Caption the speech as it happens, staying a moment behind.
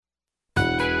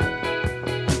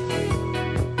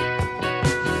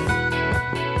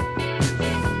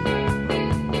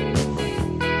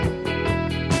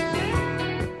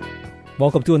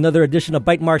Welcome to another edition of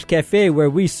Bytemarks Cafe, where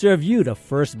we serve you the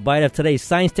first bite of today's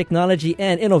science, technology,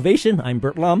 and innovation. I'm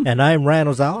Bert Lum. And I'm Ryan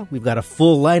Ozawa. We've got a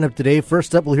full lineup today.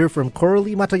 First up, we'll hear from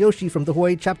Coralie Matayoshi from the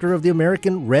Hawaii chapter of the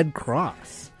American Red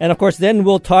Cross. And of course, then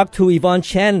we'll talk to Yvonne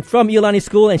Chan from Iolani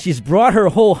School, and she's brought her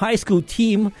whole high school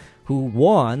team who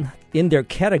won in their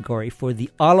category for the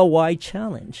Alawai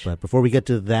Challenge. But before we get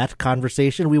to that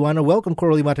conversation, we want to welcome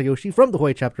Coralie Matayoshi from the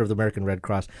Hawaii chapter of the American Red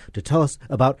Cross to tell us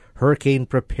about hurricane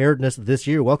preparedness this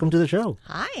year. Welcome to the show.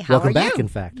 Hi, how are you? Welcome back, in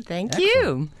fact. Thank Excellent.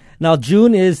 you. Now,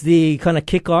 June is the kind of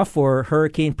kickoff for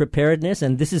hurricane preparedness,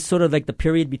 and this is sort of like the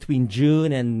period between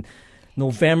June and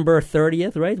November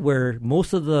 30th, right, where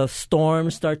most of the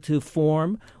storms start to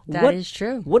form. That is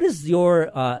true. What is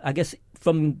your, I guess,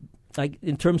 from like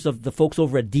in terms of the folks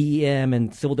over at DEM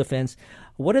and Civil Defense,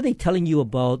 what are they telling you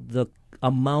about the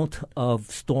amount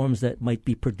of storms that might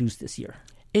be produced this year?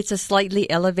 It's a slightly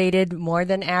elevated, more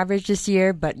than average this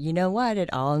year, but you know what? It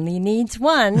only needs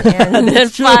one. And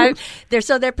That's true.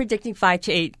 They're predicting 5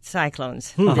 to 8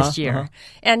 cyclones this year.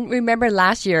 And remember,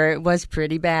 last year it was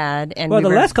pretty bad, and we the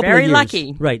were last couple very of years,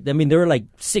 lucky. Right. I mean, there were like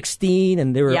 16,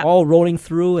 and they were all rolling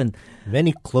through, and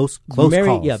Many close calls.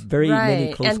 Yeah, very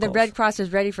many close and the calls. Red Cross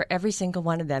was ready for every single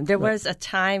one of them. There was a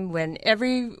time when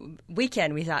every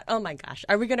weekend we thought, oh my gosh,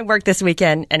 are we going to work this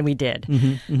weekend? And we did,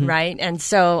 right? And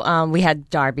so we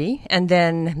had Darby, and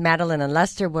then Madeline and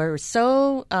Lester were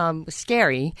so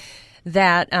scary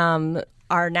that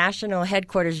our national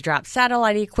headquarters dropped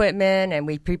satellite equipment, and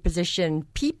we prepositioned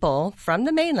people from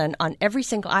the mainland on every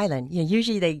single island. You know,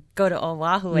 usually they go to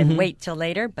Oahu and wait till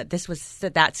later, but this was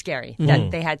that scary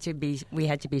that we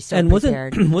had to be so and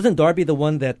prepared. wasn't Darby the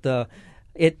one that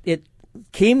it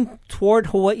came toward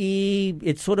Hawaii?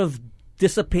 It sort of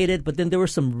dissipated, but then there were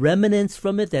some remnants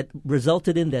from it that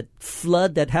resulted in that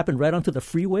flood that happened right onto the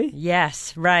freeway.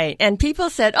 Yes, right. And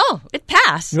people said, oh, it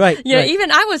passed. Right, You know, right.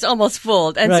 even I was almost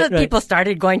fooled. And Right, so right. people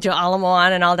started going to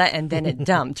Alamoana and all that, and then it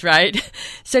dumped, right?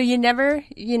 So you never,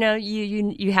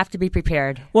 you have to be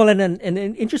prepared. Well, and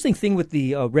an interesting thing with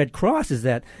the Red Cross is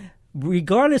that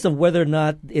regardless of whether or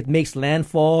not it makes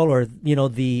landfall, or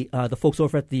the folks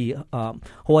over at the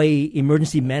Hawaii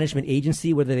Emergency Management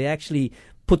Agency, whether they actually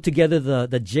put together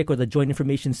the JIC or the Joint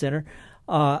Information Center,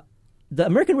 the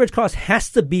American Red Cross has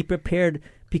to be prepared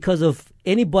because of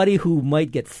anybody who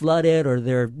might get flooded or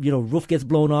their roof gets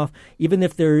blown off, even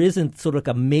if there isn't sort of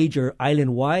like a major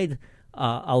island-wide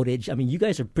outage. I mean, you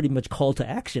guys are pretty much called to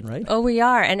action, right? Oh, we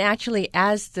are. And actually,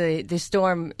 as the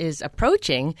storm is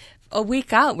approaching, a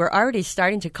week out, we're already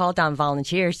starting to call down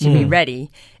volunteers to be ready.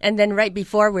 And then right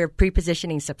before, we're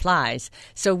pre-positioning supplies.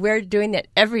 So we're doing that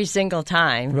every single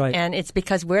time. Right. And it's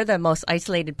because we're the most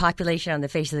isolated population on the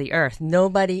face of the earth.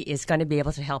 Nobody is going to be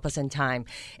able to help us in time.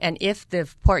 And if the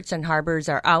ports and harbors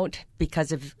are out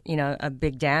because of, a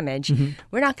big damage,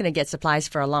 we're not going to get supplies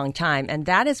for a long time. And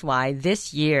that is why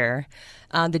this year,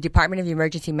 the Department of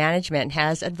Emergency Management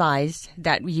has advised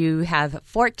that you have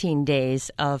 14 days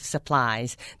of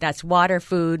supplies. That's water,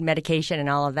 food, medication, and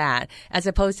all of that, as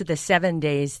opposed to the 7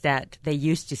 days that they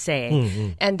used to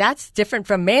say. And that's different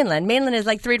from mainland. Mainland is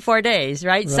like 3 to 4 days,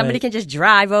 right? Somebody can just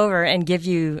drive over and give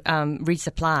you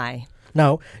resupply.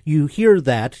 Now, you hear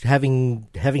that having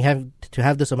to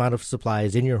have this amount of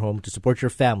supplies in your home to support your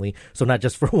family, so not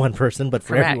just for one person, but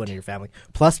for Correct. everyone in your family,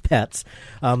 plus pets.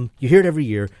 You hear it every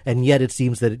year, and yet it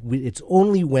seems that it's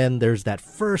only when there's that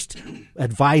first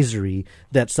advisory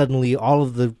that suddenly all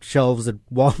of the shelves at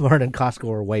Walmart and Costco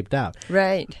are wiped out.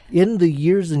 Right. In the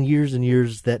years and years and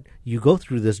years that you go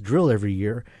through this drill every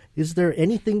year, is there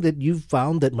anything that you've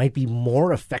found that might be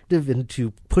more effective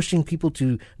into pushing people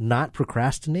to not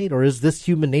procrastinate? Or is this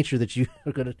human nature that you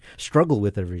are going to struggle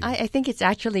with every year? I think it's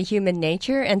actually human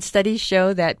nature, and studies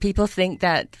show that people think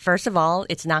that, first of all,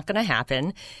 it's not going to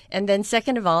happen, and then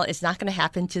second of all, it's not going to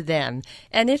happen to them.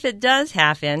 And if it does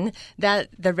happen, that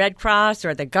the Red Cross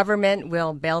or the government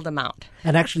will bail them out.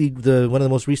 And actually, one of the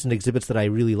most recent exhibits that I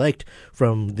really liked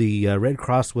from the Red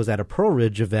Cross was at a Pearl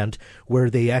Ridge event where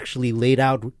they actually laid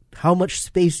out how much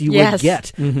space you would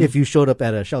get if you showed up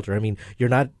at a shelter. I mean,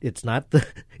 it's not the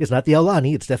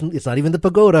Aulani. It's not even the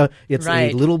pagoda. It's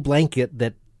a little blanket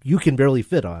that you can barely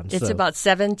fit on. It's about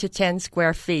 7 to 10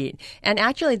 square feet. And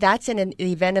actually, that's in an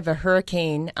event of a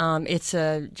hurricane. It's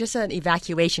just an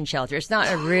evacuation shelter. It's not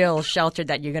a real shelter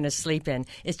that you're going to sleep in.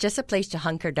 It's just a place to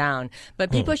hunker down.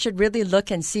 But people should really look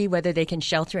and see whether they can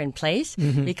shelter in place,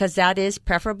 because that is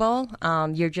preferable.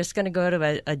 You're just going to go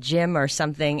to a gym or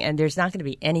something, and there's not going to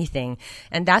be anything.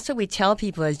 And that's what we tell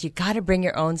people is you got to bring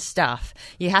your own stuff.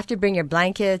 You have to bring your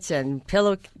blankets and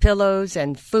pillows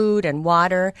and food and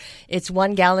water. It's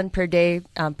 1 gallon per day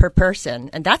per person,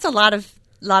 and that's a lot of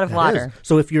lot of water.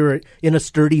 So if you're in a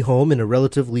sturdy home in a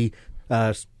relatively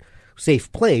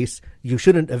safe place, you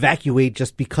shouldn't evacuate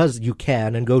just because you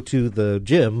can and go to the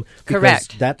gym. Because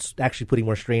Correct. That's actually putting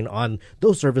more strain on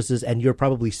those services, and you're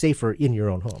probably safer in your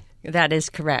own home. That is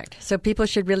correct. So people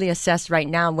should really assess right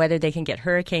now whether they can get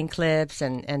hurricane clips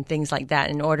and things like that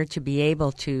in order to be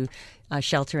able to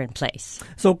shelter in place.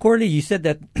 So, Corley, you said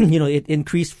that it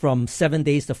increased from 7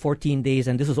 days to 14 days,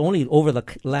 and this was only over the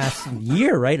last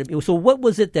year, right? So what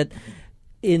was it that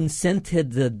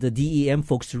incented the DEM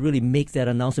folks to really make that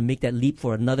announcement, make that leap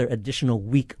for another additional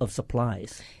week of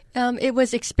supplies? It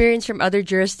was experience from other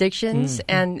jurisdictions,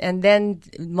 and then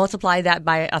multiply that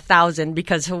by 1,000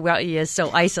 because Hawaii is so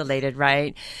isolated,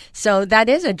 right? So that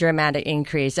is a dramatic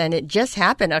increase, and it just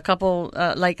happened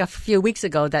a few weeks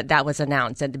ago that was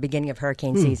announced at the beginning of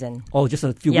hurricane season. Oh, just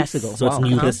a few weeks ago. So it's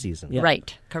new this season. Yeah.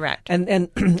 Right, correct. And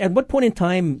at what point in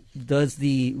time does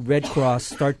the Red Cross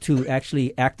start to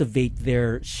actually activate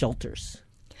their shelters?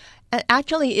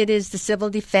 Actually, it is the civil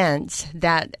defense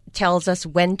that tells us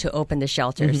when to open the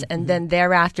shelters. And then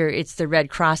thereafter, it's the Red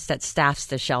Cross that staffs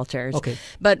the shelters. Okay.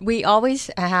 But we always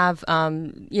have,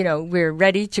 we're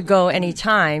ready to go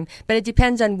anytime, but it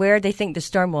depends on where they think the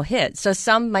storm will hit. So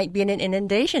some might be in an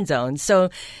inundation zone. So,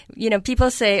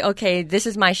 people say, okay, this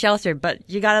is my shelter, but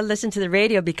you got to listen to the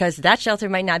radio because that shelter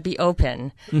might not be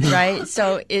open, right?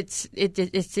 So it's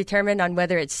determined on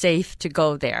whether it's safe to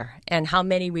go there and how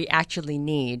many we actually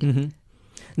need.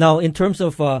 Now, in terms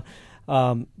of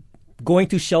going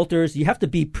to shelters, you have to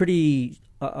be pretty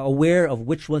aware of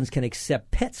which ones can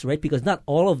accept pets, right? Because not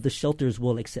all of the shelters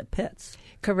will accept pets.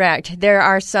 Correct. There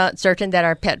are certain that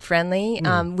are pet friendly.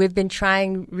 We've been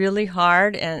trying really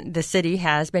hard, and the city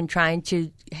has been trying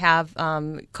to have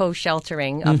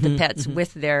co-sheltering of the pets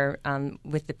with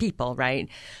the people, right?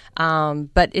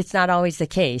 But it's not always the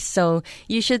case. So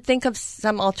you should think of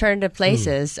some alternative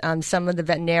places. Some of the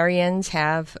veterinarians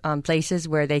have places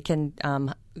where they can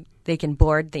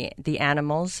board the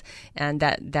animals, and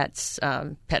that's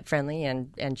pet friendly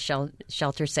and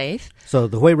shelter safe. So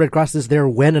the Hawaii Red Cross is there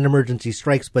when an emergency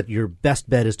strikes, but your best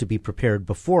bet is to be prepared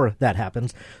before that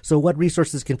happens. So what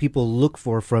resources can people look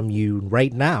for from you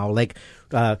right now? Like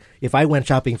if I went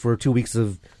shopping for 2 weeks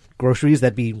of groceries,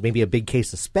 that'd be maybe a big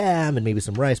case of Spam and maybe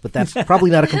some rice, but that's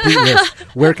probably not a complete list.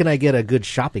 Where can I get a good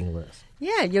shopping list?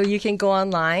 Yeah, you can go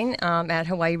online at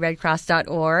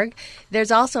hawaiiredcross.org. There's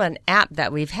also an app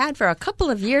that we've had for a couple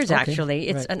of years, actually.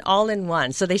 It's an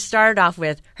all-in-one. So they started off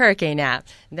with hurricane app,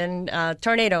 then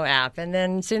tornado app, and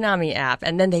then tsunami app,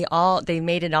 and then they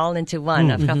made it all into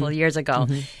one a couple of years ago.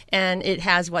 And it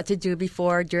has what to do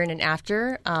before, during, and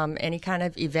after any kind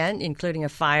of event, including a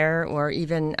fire or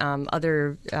even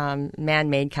other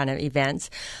man-made kind of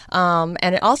events.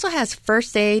 And it also has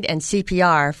first aid and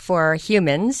CPR for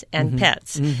humans and pets.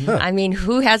 I mean,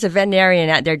 who has a veterinarian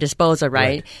at their disposal,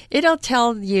 right? It'll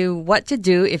tell you what to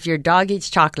do if your dog eats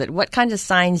chocolate, what kinds of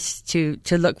signs to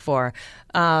look for.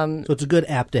 So it's a good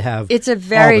app to have. It's a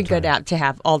very good app to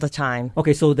have all the time.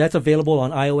 Okay, so that's available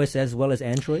on iOS as well as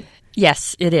Android?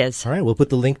 Yes, it is. All right, we'll put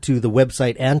the link to the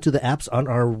website and to the apps on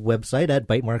our website at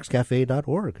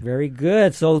bitemarkscafe.org. Very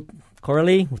good. So,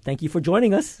 Corley, thank you for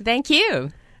joining us. Thank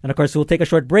you. And, of course, we'll take a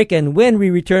short break, and when we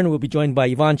return, we'll be joined by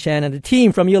Yvonne Chan and the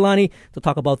team from Iolani to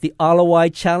talk about the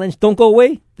Alawai Challenge. Don't go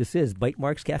away. This is Bite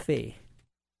Marks Cafe.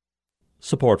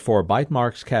 Support for Bite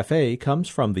Marks Cafe comes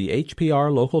from the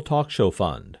HPR Local Talk Show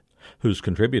Fund, whose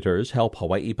contributors help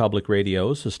Hawaii Public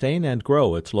Radio sustain and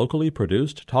grow its locally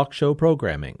produced talk show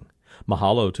programming.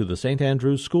 Mahalo to the St.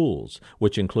 Andrews Schools,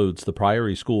 which includes the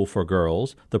Priory School for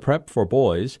Girls, the Prep for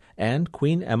Boys, and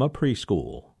Queen Emma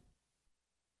Preschool.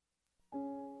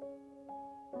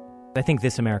 I think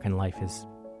This American Life is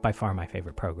by far my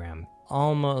favorite program.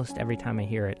 Almost every time I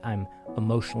hear it, I'm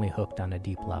emotionally hooked on a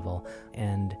deep level,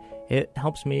 and it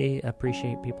helps me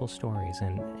appreciate people's stories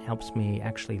and helps me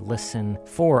actually listen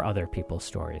for other people's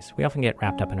stories. We often get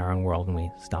wrapped up in our own world and we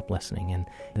stop listening, and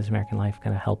This American Life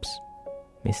kind of helps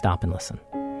me stop and listen.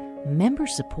 Member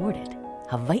supported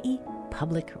Hawaii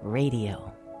Public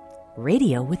Radio.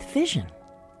 Radio with vision.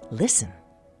 Listen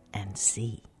and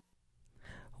see.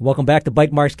 Welcome back to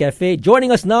Bite Marks Cafe.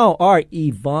 Joining us now are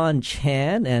Yvonne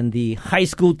Chan and the high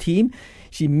school team.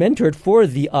 She mentored for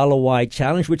the Alawai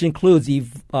Challenge, which includes,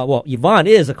 Yvonne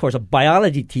is, of course, a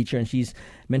biology teacher, and she's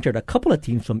mentored a couple of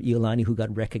teams from Iolani who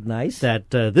got recognized.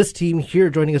 This team here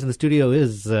joining us in the studio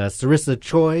is Sarissa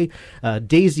Choi,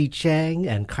 Daisy Chang,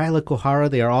 and Kyla Kohara.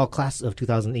 They are all class of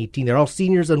 2018. They're all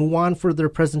seniors and won for their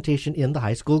presentation in the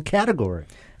high school category.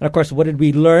 And, of course, what did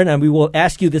we learn? And we will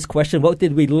ask you this question. What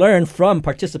did we learn from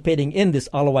participating in this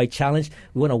Alawai Challenge?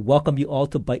 We want to welcome you all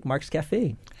to Bite Marks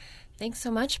Cafe. Thanks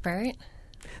so much, Bert.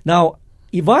 Now,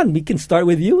 Yvonne, we can start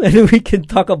with you, and we can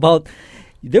talk about.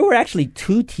 There were actually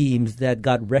 2 teams that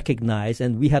got recognized,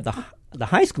 and we had the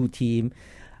high school team.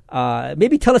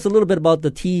 Maybe tell us a little bit about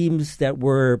the teams that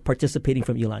were participating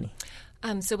from Iolani.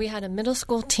 So we had a middle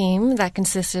school team that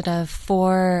consisted of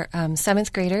 4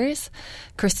 7th graders,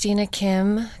 Christina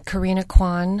Kim, Karina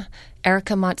Kwan,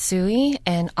 Erica Matsui,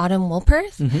 and Autumn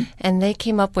Wilperth. Mm-hmm. And they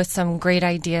came up with some great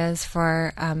ideas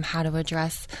for how to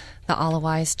address the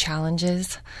Alawai's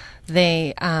challenges.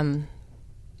 They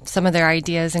some of their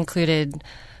ideas included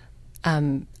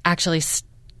actually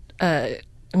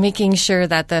making sure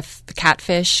that the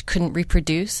catfish couldn't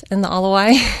reproduce in the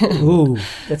Alawai. Ooh,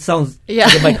 that sounds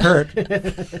like it might hurt.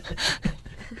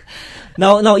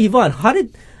 Now, Yvonne, how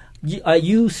did are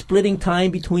you splitting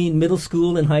time between middle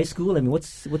school and high school? I mean,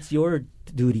 what's your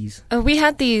duties? We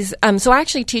had these. So I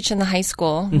actually teach in the high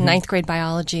school, 9th grade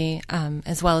biology,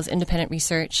 as well as independent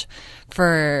research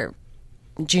for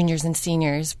juniors and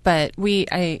seniors, but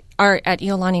at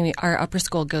Iolani, our upper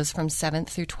school goes from 7th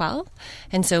through 12th,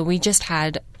 and so we just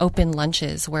had open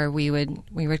lunches where we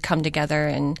would come together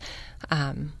and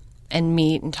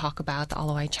meet and talk about the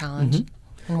Alawai Challenge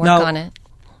and work on it.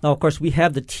 Now, of course, we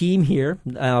have the team here.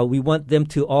 We want them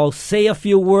to all say a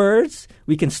few words.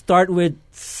 We can start with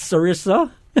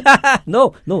Sarissa.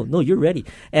 No, you're ready.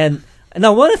 And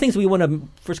now, one of the things we want to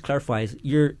first clarify is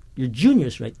you're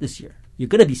juniors, right, this year? You're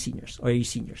going to be seniors, or are you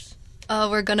seniors?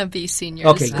 We're going to be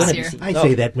seniors this year. I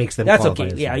say that makes them That's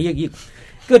okay. Yeah, you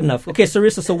good enough. Okay,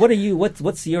 Sarissa, so what are you?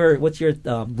 What's your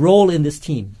role in this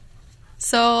team?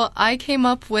 So I came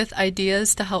up with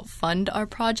ideas to help fund our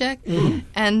project,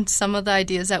 and some of the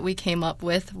ideas that we came up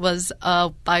with was a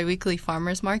biweekly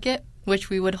farmers market, which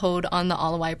we would hold on the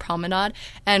Alawai Promenade,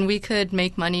 and we could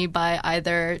make money by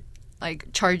either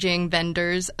charging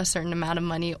vendors a certain amount of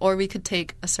money, or we could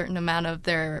take a certain amount of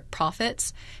their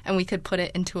profits and we could put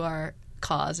it into our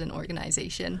cause and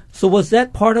organization. So was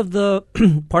that part of the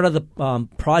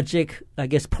project, I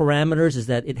guess, parameters, is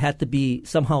that it had to be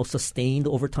somehow sustained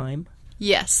over time?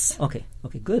 Yes. Okay,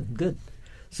 good.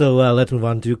 So let's move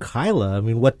on to Kyla. I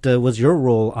mean, what was your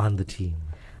role on the team?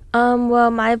 Well,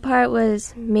 my part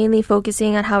was mainly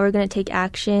focusing on how we're going to take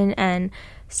action and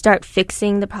start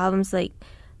fixing the problems, like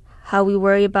how we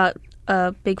worry about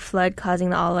a big flood causing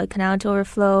the Alawai Canal to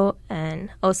overflow, and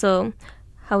also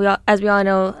how as we all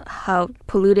know, how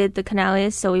polluted the canal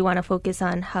is. So we want to focus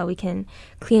on how we can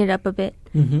clean it up a bit.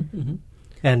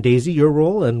 And Daisy, your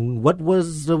role, and what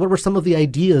were some of the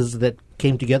ideas that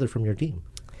came together from your team?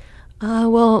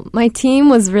 Well, my team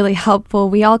was really helpful.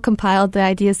 We all compiled the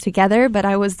ideas together, but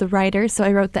I was the writer, so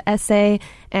I wrote the essay,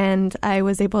 and I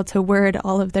was able to word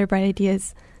all of their bright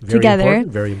ideas together.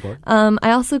 Very important.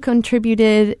 I also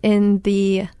contributed in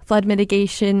the flood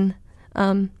mitigation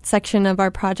section of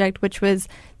our project, which was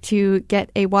to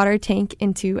get a water tank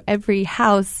into every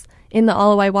house in the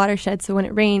Alawai watershed. So when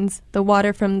it rains, the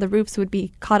water from the roofs would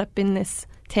be caught up in this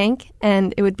tank,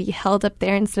 and it would be held up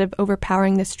there instead of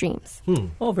overpowering the streams.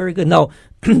 Oh, very good. Now,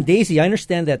 Daisy, I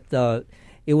understand that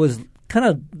it was kind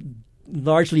of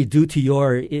largely due to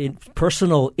your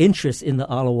personal interest in the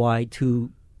Alawai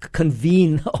to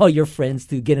convene all your friends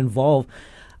to get involved.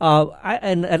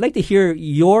 And I'd like to hear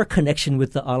your connection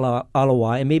with the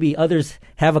Alawai, and maybe others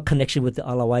have a connection with the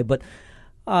Alawai. But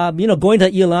going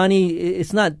to Iolani,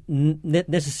 it's not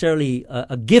necessarily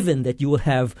a given that you will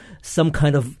have some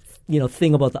kind of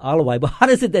thing about the Alawai. But how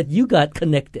is it that you got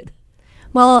connected?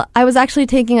 Well, I was actually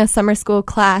taking a summer school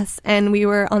class, and we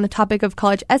were on the topic of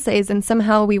college essays, and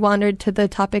somehow we wandered to the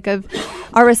topic of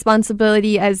our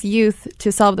responsibility as youth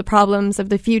to solve the problems of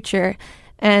the future.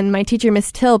 And my teacher,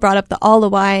 Miss Till, brought up the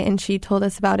Alawai, and she told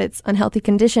us about its unhealthy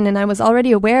condition, and I was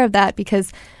already aware of that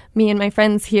because me and my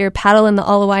friends here paddle in the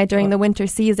Alawai during the winter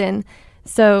season.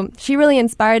 So she really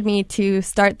inspired me to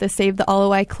start the Save the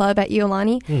Alawai Club at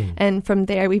Iolani. And from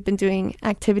there, we've been doing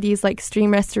activities like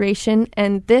stream restoration.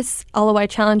 And this Alawai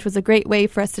Challenge was a great way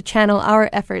for us to channel our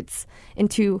efforts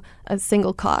into a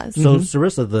single cause. So,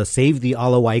 Sarissa, the Save the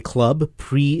Alawai Club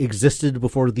pre-existed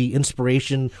before the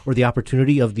inspiration or the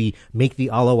opportunity of the Make the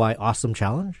Alawai Awesome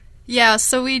Challenge? Yeah,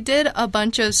 so we did a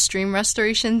bunch of stream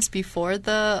restorations before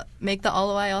the Make the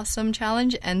Alawai Awesome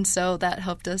Challenge, and so that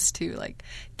helped us to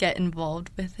get involved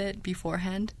with it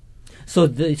beforehand. So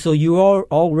you are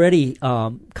already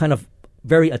kind of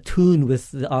very attuned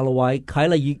with the Alawai.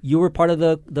 Kyla, you were part of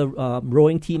the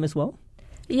rowing team as well?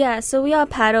 Yeah, so we all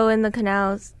paddle in the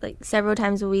canals several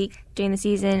times a week during the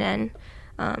season, and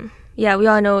we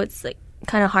all know it's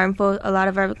kind of harmful. A lot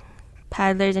of our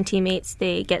paddlers and teammates,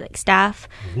 they get staph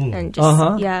and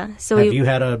just so have you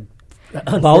had a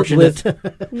bout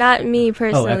with? Not me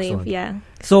personally. excellent. Yeah.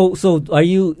 So are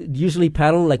you usually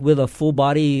paddle like with a full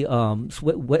body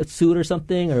wetsuit or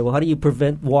something, or how do you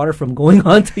prevent water from going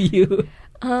onto you?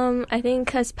 I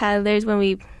think as paddlers, when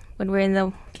we're in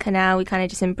the canal, we kind of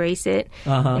just embrace it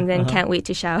and then can't wait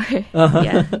to shower.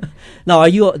 Yeah. Now,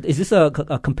 is this a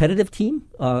competitive team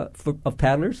of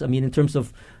paddlers? I mean, in terms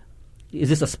of, is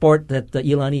this a sport that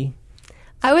Iolani?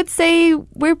 I would say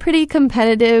we're pretty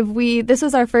competitive. This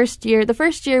was our first year. The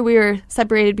first year we were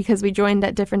separated because we joined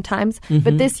at different times.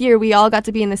 But this year we all got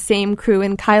to be in the same crew.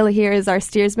 And Kyla here is our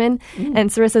steersman, and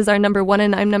Sarissa is our number 1,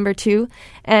 and I'm number 2.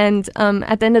 And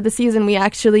at the end of the season, we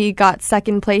actually got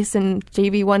second place in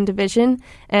JV1 division,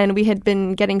 and we had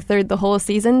been getting third the whole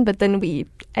season. But then we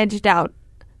edged out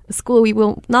a school we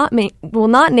will not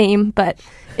name, but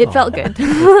it felt good.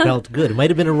 It felt good. It might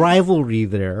have been a rivalry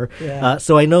there. Yeah.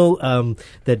 So I know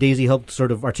that Daisy helped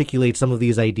sort of articulate some of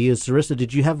these ideas. Sarissa,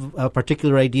 did you have a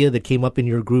particular idea that came up in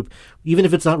your group, even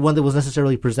if it's not one that was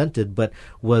necessarily presented, but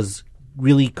was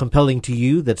really compelling to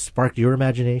you, that sparked your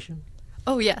imagination?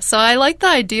 Oh, yeah. So I like the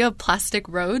idea of plastic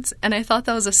roads, and I thought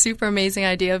that was a super amazing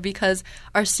idea because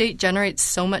our state generates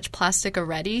so much plastic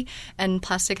already, and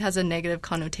plastic has a negative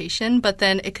connotation, but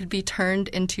then it could be turned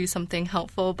into something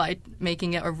helpful by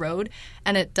making it a road,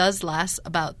 and it does last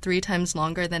about 3 times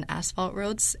longer than asphalt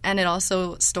roads, and it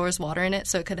also stores water in it,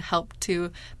 so it could help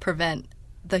to prevent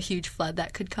the huge flood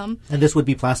that could come. And this would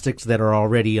be plastics that are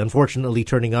already, unfortunately,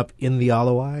 turning up in the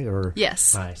Alawai? Or?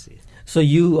 Yes. I see. So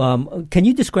you can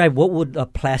you describe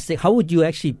how would you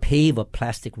actually pave a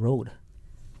plastic road?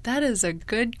 That is a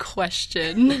good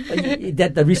question.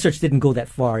 That the research didn't go that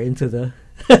far into the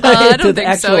I don't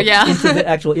think so, yeah. into the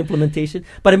actual implementation.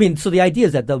 But I mean, so the idea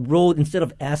is that the road, instead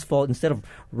of asphalt, instead of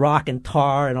rock and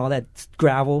tar and all that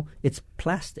gravel, it's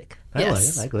plastic.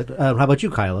 Yes. I like it. How about you,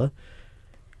 Kyla?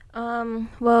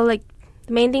 Well, like,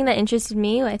 the main thing that interested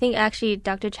me, I think actually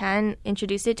Dr. Chan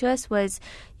introduced it to us, was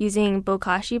using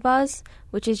bokashi balls,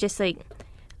 which is just like,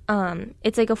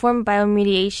 it's like a form of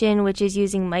bioremediation, which is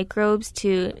using microbes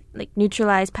to like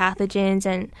neutralize pathogens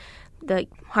and the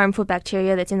harmful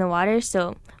bacteria that's in the water.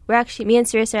 So me and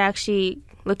Sarissa are actually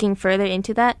looking further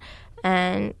into that,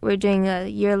 and we're doing a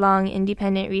year-long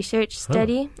independent research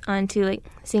study onto like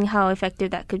seeing how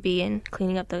effective that could be in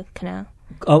cleaning up the canal.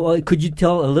 Could you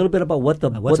tell a little bit about what's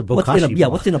in a bokashi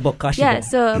ball? Yeah,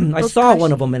 so I saw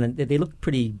one of them and they look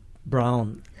pretty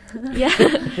brown. Yeah,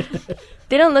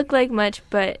 they don't look like much,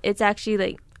 but it's actually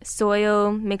like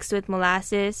soil mixed with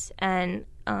molasses and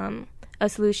a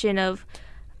solution of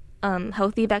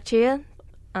healthy bacteria.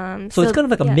 So it's kind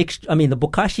of like a mix. I mean, the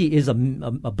bokashi is a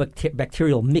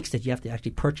bacterial mix that you have to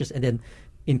actually purchase and then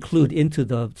include into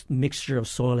the mixture of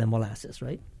soil and molasses,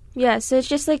 right? Yeah, so it's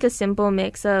just like a simple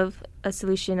mix of a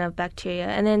solution of bacteria,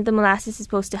 and then the molasses is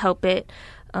supposed to help it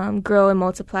grow and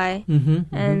multiply.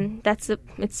 And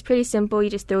it's pretty simple. You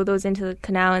just throw those into the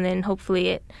canal, and then hopefully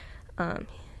it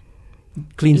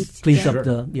cleans up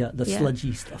the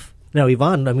sludgy stuff. Now,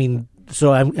 Yvonne, I mean,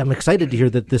 so I'm excited to hear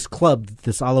that this club,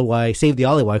 this Alawai, Save the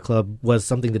Alawai Club, was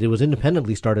something that it was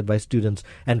independently started by students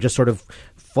and just sort of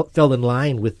fell in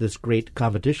line with this great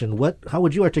competition. How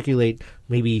would you articulate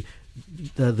maybe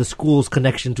the school's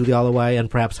connection to the Alawai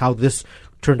and perhaps how this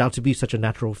turned out to be such a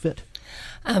natural fit?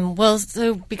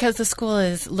 So because the school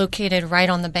is located right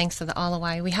on the banks of the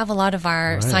Alawai, we have a lot of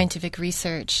our scientific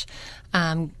research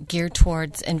geared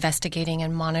towards investigating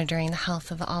and monitoring the health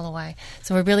of the Alawai.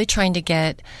 So we're really trying to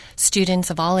get students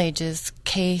of all ages,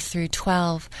 K through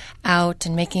 12, out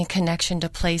and making a connection to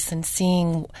place and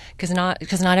seeing, because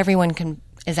not everyone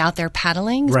is out there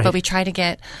paddling, but we try to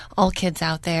get all kids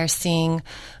out there seeing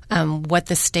what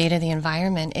the state of the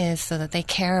environment is so that they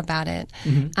care about it.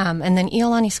 And then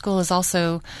Iolani School is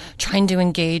also trying to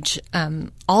engage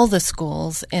all the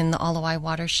schools in the Alawai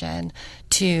watershed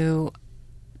to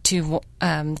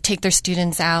take their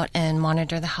students out and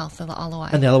monitor the health of the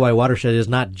Alawai. And the Alawai watershed is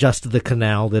not just the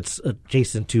canal that's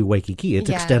adjacent to Waikiki. It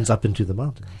extends up into the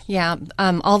mountains. Yeah.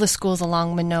 All the schools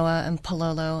along Manoa and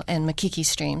Pololo and Makiki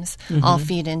streams all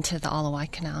feed into the Alawai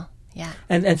Canal. Yeah.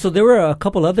 And so there were a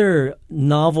couple other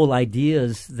novel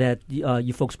ideas that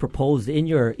you folks proposed in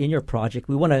your project.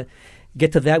 We want to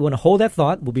get to that. We want to hold that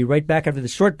thought. We'll be right back after the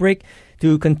short break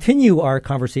to continue our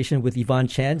conversation with Yvonne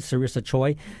Chan, Sarissa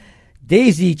Choi,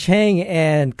 Daisy Chang,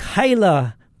 and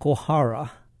Kyla Kohara,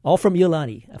 all from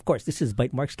Iolani. Of course, this is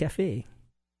Bytemarks Cafe.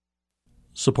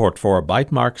 Support for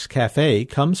Bytemarks Cafe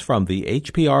comes from the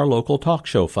HPR Local Talk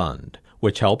Show Fund,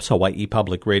 which helps Hawaii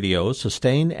Public Radio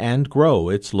sustain and grow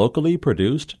its locally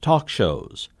produced talk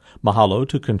shows. Mahalo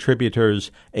to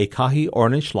contributors Ekahi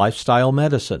Ornish Lifestyle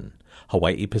Medicine,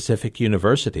 Hawaii Pacific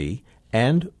University,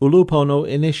 and Ulupono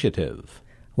Initiative.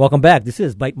 Welcome back. This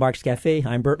is Bite Marks Cafe.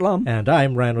 I'm Bert Lum. And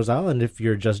I'm Ryan Rosal. And if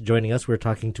you're just joining us, we're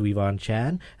talking to Yvonne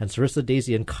Chan and Sarissa,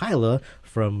 Daisy, and Kyla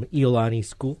from Iolani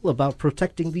School about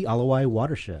protecting the Alawai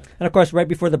watershed. And of course, right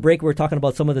before the break, we were talking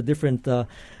about some of the different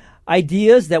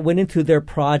ideas that went into their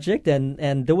project.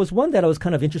 And there was one that I was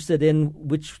kind of interested in,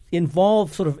 which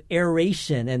involved sort of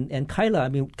aeration. And Kyla, I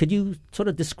mean, could you sort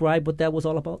of describe what that was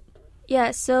all about?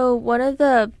 Yeah, so one of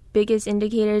the biggest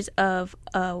indicators of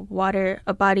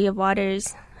a body of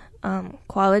water's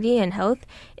quality and health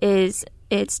is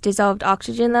its dissolved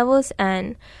oxygen levels,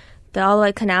 and the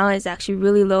Alawai Canal is actually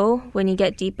really low. When you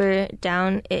get deeper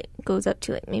down, it goes up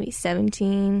to like maybe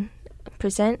 17%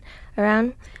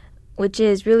 around, which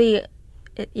is really,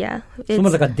 it's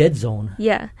almost like a dead zone.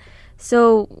 Yeah.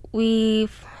 So we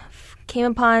came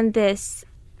upon this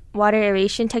water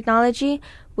aeration technology,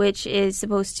 which is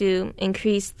supposed to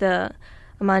increase the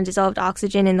amount of dissolved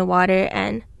oxygen in the water,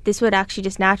 and this would actually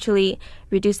just naturally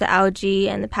reduce the algae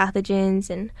and the pathogens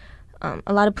and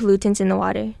a lot of pollutants in the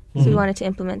water. So we wanted to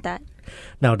implement that.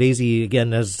 Now, Daisy,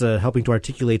 again, as helping to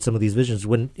articulate some of these visions,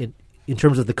 in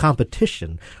terms of the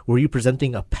competition, were you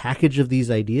presenting a package of these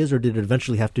ideas, or did it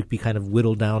eventually have to be kind of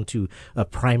whittled down to a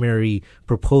primary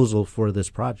proposal for this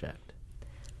project?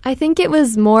 I think it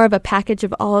was more of a package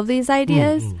of all of these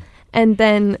ideas. Mm-hmm. And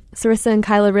then Sarissa and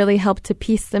Kyla really helped to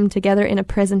piece them together in a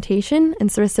presentation. And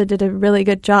Sarissa did a really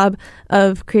good job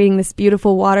of creating this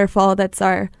beautiful waterfall that's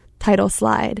our title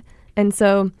slide. And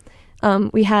so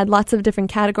we had lots of different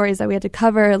categories that we had to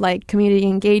cover, like community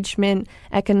engagement,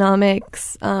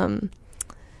 economics, the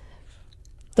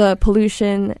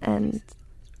pollution, and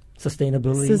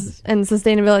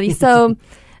sustainability. So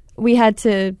we had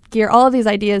to gear all of these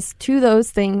ideas to those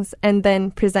things and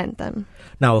then present them.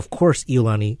 Now, of course,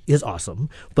 Iolani is awesome,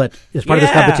 but as part of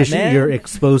this competition, you're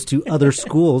exposed to other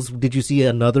schools. Did you see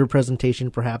another presentation,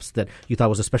 perhaps, that you thought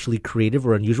was especially creative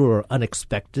or unusual or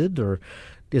unexpected? Or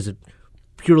is it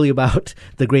purely about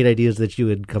the great ideas that you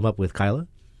had come up with, Kyla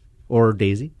or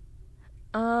Daisy?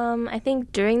 I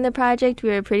think during the project, we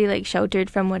were pretty sheltered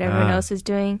from what everyone else was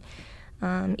doing.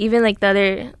 Even the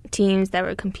other teams that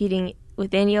were competing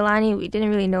within Iolani, we didn't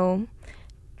really know.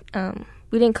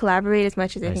 We didn't collaborate as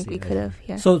much as I think we could have.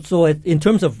 Yeah. So in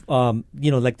terms of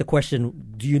the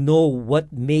question, do you know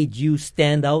what made you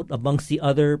stand out amongst the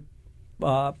other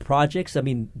projects? I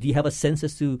mean, do you have a sense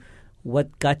as to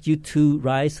what got you to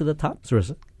rise to the top,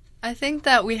 Sarissa? I think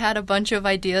that we had a bunch of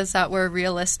ideas that were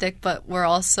realistic, but were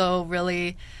also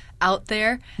really out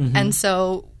there. Mm-hmm. And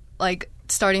so,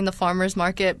 starting the farmers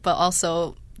market, but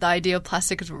also the idea of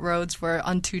plastic roads were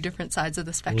on two different sides of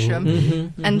the spectrum. Mm-hmm,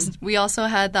 mm-hmm. And we also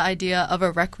had the idea of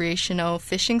a recreational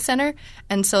fishing center.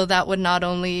 And so that would not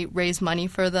only raise money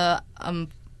for the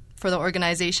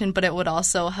organization, but it would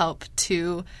also help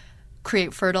to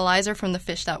create fertilizer from the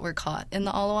fish that were caught in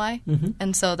the Alawai. Mm-hmm.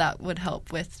 And so that would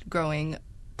help with growing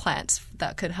plants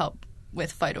that could help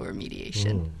with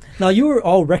phytoremediation. Now, you were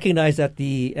all recognized at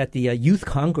the Youth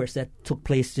Congress that took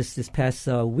place just this past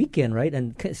weekend, right?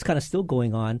 And it's kind of still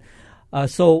going on.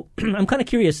 So I'm kind of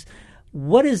curious,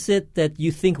 what is it that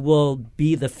you think will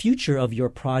be the future of your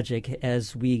project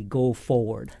as we go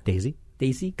forward? Daisy,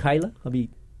 Kyla?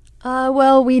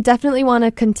 Well, we definitely want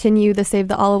to continue the Save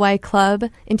the Alawai Club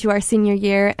into our senior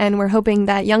year, and we're hoping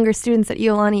that younger students at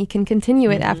Iolani can continue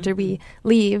it after we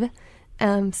leave.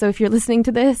 So if you're listening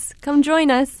to this, come join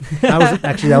us. That was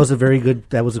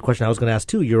a question I was going to ask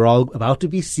too. You're all about to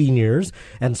be seniors.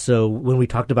 And so when we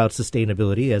talked about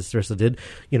sustainability, as Sarissa did,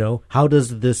 how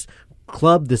does this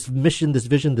club, this mission, this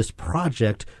vision, this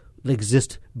project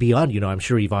exist beyond? I'm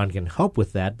sure Yvonne can help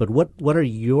with that. But what are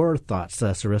your thoughts,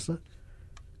 Sarissa?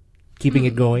 Keeping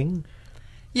it going?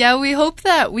 Yeah, we hope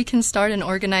that we can start an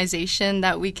organization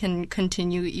that we can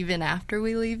continue even after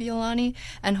we leave Iolani,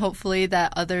 and hopefully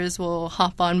that others will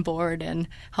hop on board and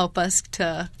help us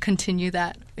to continue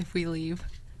that if we leave.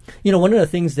 One of the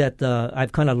things that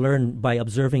I've kind of learned by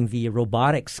observing the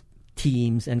robotics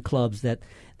teams and clubs, that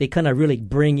they kind of really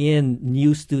bring in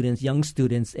new students, young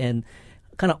students, and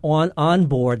kind of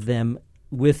onboard them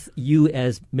with you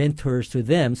as mentors to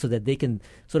them so that they can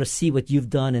sort of see what you've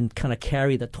done and kind of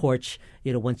carry the torch,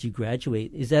 once you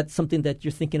graduate. Is that something that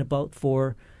you're thinking about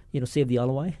for, Save the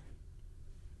Alawai?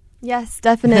 Yes,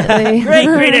 definitely.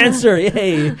 Great answer.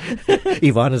 Yay.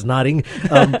 Yvonne is nodding.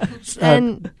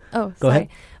 Go ahead.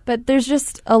 But there's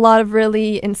just a lot of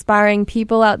really inspiring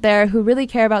people out there who really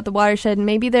care about the watershed. And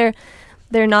maybe they're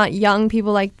not young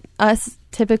people like us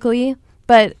typically,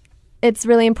 but it's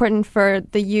really important for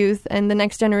the youth and the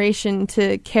next generation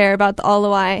to care about the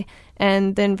Alawai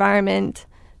and the environment.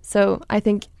 So I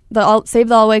think the Save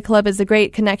the Alawai Club is a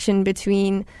great connection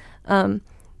between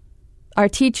our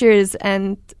teachers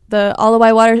and the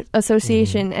Alawai Water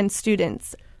Association and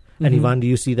students. And Yvonne, do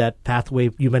you see that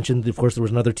pathway? You mentioned, of course, there was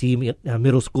another team,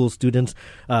 middle school students.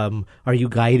 Are you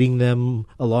guiding them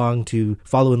along to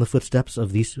follow in the footsteps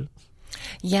of these students?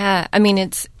 Yeah, I mean,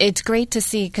 it's great to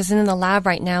see, because in the lab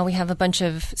right now we have a bunch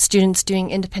of students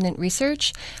doing independent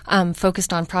research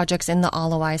focused on projects in the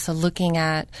Alawai, so looking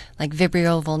at like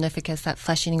Vibrio vulnificus, that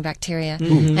flesh-eating bacteria.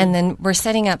 And then we're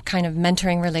setting up kind of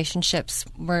mentoring relationships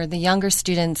where the younger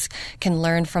students can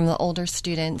learn from the older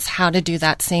students how to do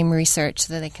that same research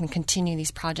so that they can continue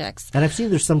these projects. And I've seen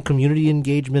there's some community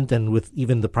engagement, and with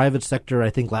even the private sector. I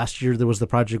think last year there was the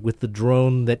project with the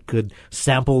drone that could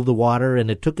sample the water,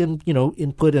 and it took in,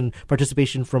 input and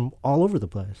participation from all over the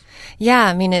place. Yeah,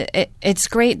 I mean, it's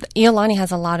great. Iolani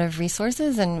has a lot of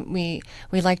resources, and we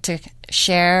like to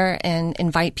share and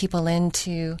invite people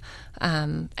into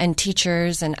and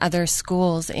teachers and other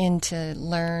schools in to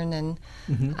learn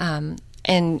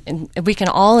and we can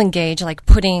all engage, like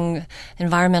putting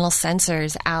environmental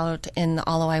sensors out in the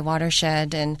Alawai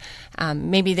watershed, and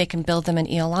maybe they can build them in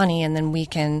Iolani, and then we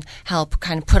can help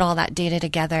kind of put all that data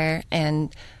together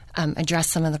and address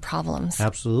some of the problems.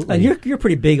 Absolutely. And you're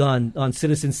pretty big on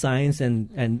citizen science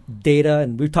and data,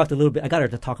 and we've talked a little bit. I got her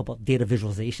to talk about data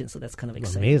visualization, so that's kind of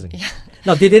exciting. Amazing. Yeah.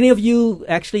 Now, did any of you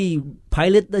actually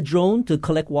pilot the drone to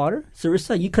collect water?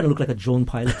 Sarissa, you kind of look like a drone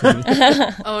pilot to me.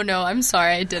 Oh, no, I'm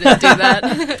sorry. I didn't do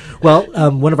that. Well,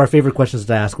 one of our favorite questions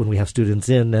to ask when we have students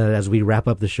in, as we wrap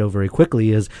up the show very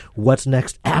quickly, is what's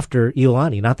next after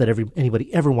Iolani? Not that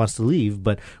anybody ever wants to leave,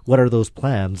 but what are those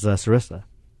plans, Sarissa?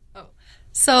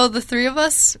 So the three of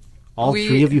us... All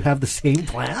three of you have the same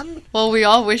plan? Well, we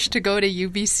all wish to go to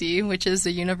UBC, which is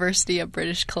the University of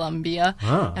British Columbia,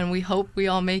 and we hope we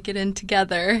all make it in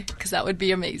together, because that would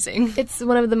be amazing. It's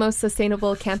one of the most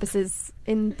sustainable campuses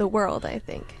in the world, I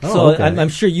think. So I'm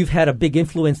sure you've had a big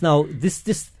influence. Now,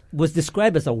 this was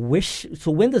described as a wish.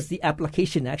 So when does the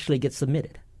application actually get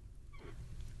submitted?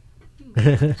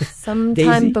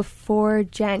 Sometime before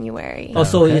January. Oh,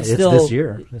 so it's still this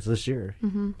year. It's this year.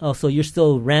 Oh, so you're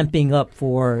still ramping up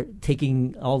for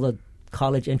taking all the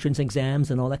college entrance exams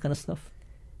and all that kind of stuff?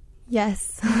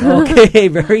 Yes. Okay,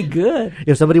 very good.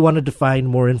 If somebody wanted to find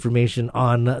more information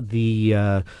on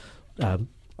the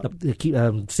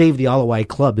Save the Alawai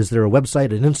Club, is there a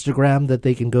website, an Instagram that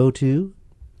they can go to?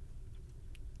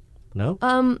 No?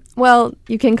 Well,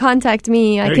 you can contact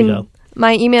me. There you go.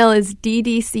 My email is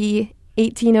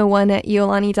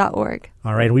ddc1801@iolani.org.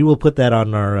 All right, we will put that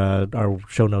on our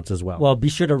show notes as well. Well, be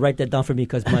sure to write that down for me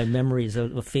because my memory is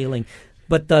failing.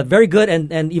 But very good.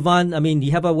 And Yvonne, I mean, do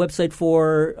you have a website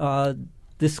for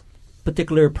this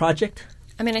particular project?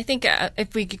 I mean, I think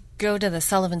if we could go to the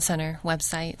Sullivan Center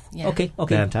website. Yeah. Okay.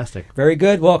 Fantastic. Very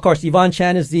good. Well, of course, Yvonne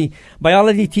Chan is the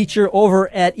biology teacher over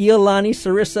at Iolani.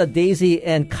 Sarissa, Daisy,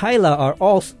 and Kyla are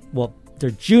all, well,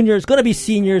 they're juniors, going to be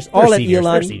seniors, all at Iolani.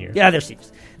 They're seniors. Yeah, they're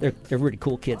seniors. They're really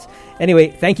cool kids.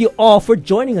 Anyway, thank you all for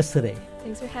joining us today.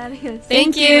 Thanks for having us.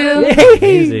 Thank you.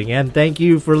 Amazing. And thank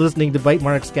you for listening to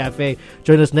Bytemarks Cafe.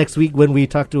 Join us next week when we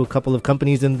talk to a couple of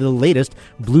companies in the latest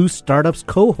Blue Startups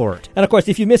cohort. And, of course,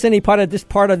 if you miss any part of this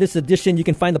edition, you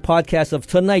can find the podcast of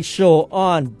tonight's show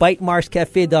on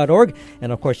bytemarkscafe.org.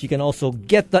 And, of course, you can also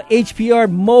get the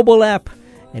HPR mobile app.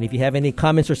 And if you have any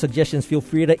comments or suggestions, feel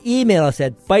free to email us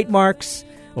at bytemarks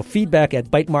or feedback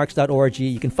at bytemarks.org.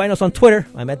 You can find us on Twitter.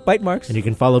 I'm at Bytemarks. And you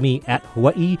can follow me at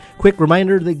Hawaii. Quick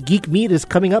reminder, the Geek Meet is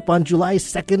coming up on July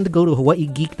 2nd. Go to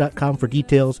hawaiigeek.com for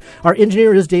details. Our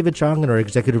engineer is David Chong, and our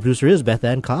executive producer is Beth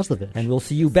Ann Kozlovich. And we'll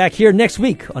see you back here next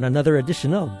week on another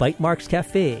edition of Bytemarks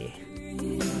Cafe.